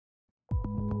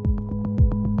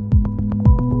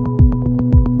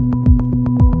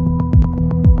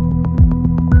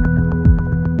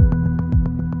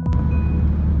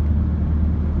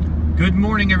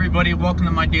morning, everybody. Welcome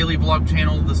to my daily vlog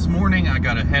channel. This morning I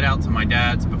gotta head out to my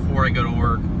dad's before I go to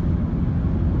work.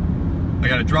 I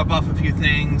gotta drop off a few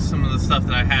things, some of the stuff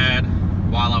that I had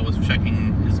while I was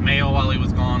checking his mail while he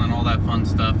was gone and all that fun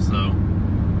stuff. So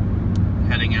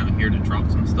heading out here to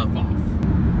drop some stuff off.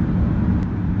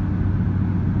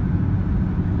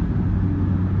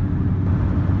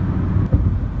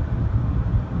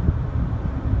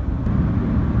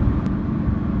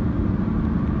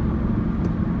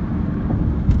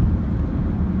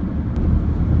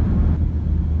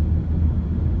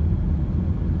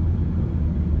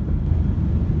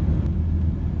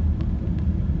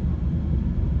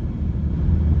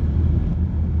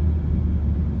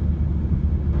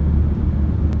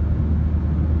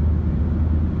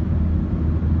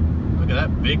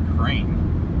 That big crane.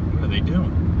 What are they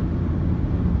doing?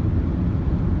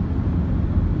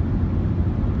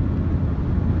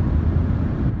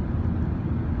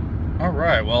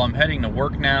 Alright, well, I'm heading to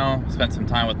work now. Spent some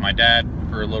time with my dad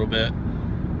for a little bit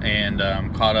and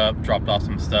caught up, dropped off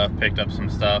some stuff, picked up some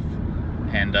stuff,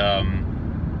 and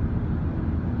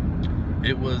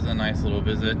it was a nice little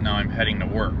visit. Now I'm heading to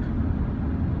work.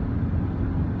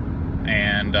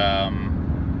 And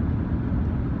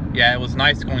yeah, it was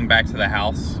nice going back to the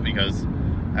house because,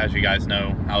 as you guys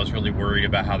know, I was really worried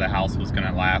about how the house was going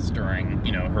to last during,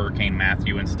 you know, Hurricane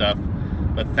Matthew and stuff.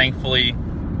 But thankfully,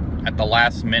 at the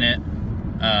last minute,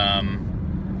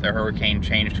 the hurricane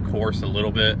changed course a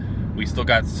little bit. We still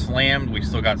got slammed. We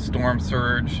still got storm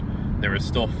surge. There was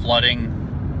still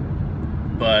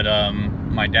flooding. But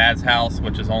my dad's house,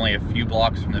 which is only a few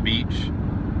blocks from the beach,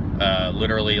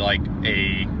 literally like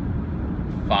a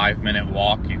 5-minute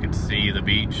walk, you could see the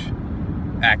beach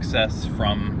access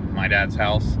from my dad's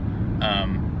house.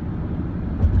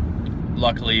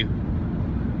 Luckily,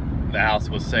 the house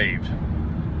was saved,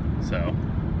 so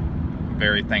I'm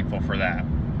very thankful for that.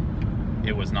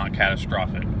 It was not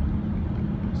catastrophic.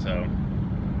 So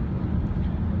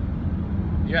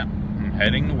yeah, I'm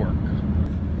heading to work.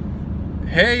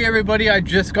 Hey everybody, I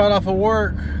just got off of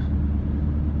work.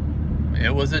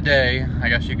 It was a day, I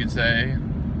guess you could say.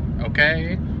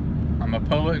 Okay, I'm a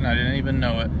poet and I didn't even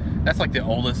know it. That's like the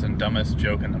oldest and dumbest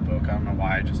joke in the book. I don't know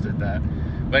why I just did that.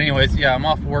 But anyways, yeah, I'm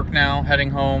off work now, heading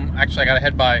home. Actually, I gotta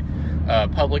head by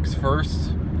Publix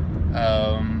first.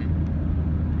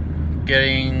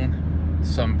 Getting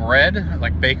some bread,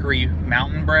 like bakery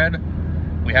mountain bread.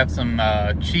 We have some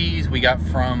cheese we got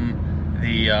from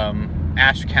the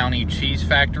Ashe County Cheese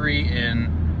Factory in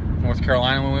North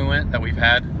Carolina when we went, that we've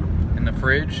had in the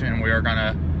fridge, and we are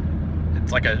gonna,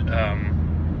 it's like a,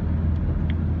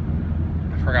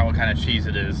 I forgot what kind of cheese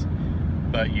it is,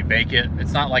 but you bake it.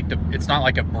 It's not like a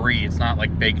brie. It's not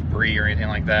like baked brie or anything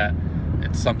like that.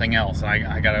 It's something else. And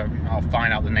I'll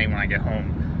find out the name when I get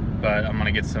home. But I'm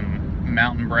gonna get some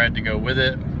mountain bread to go with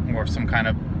it, or some kind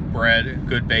of bread,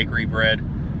 good bakery bread,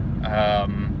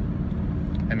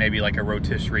 and maybe like a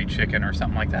rotisserie chicken or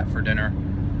something like that for dinner.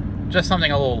 Just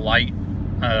something a little light.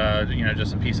 You know,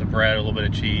 just a piece of bread, a little bit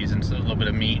of cheese, and a little bit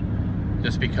of meat.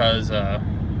 Just because I'm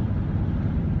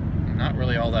not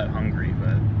really all that hungry,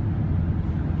 but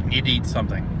need to eat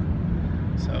something.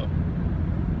 So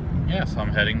yeah, so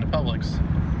I'm heading to Publix.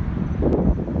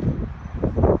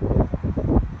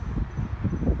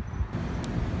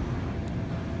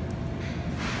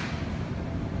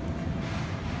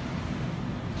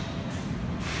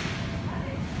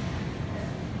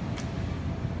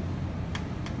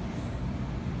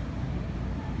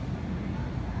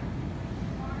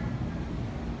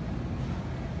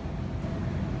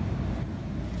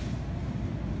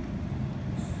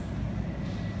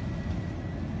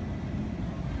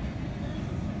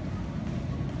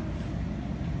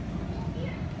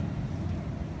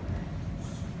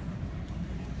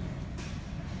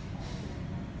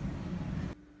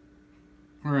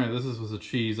 Alright, this was the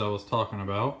cheese I was talking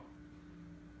about.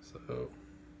 So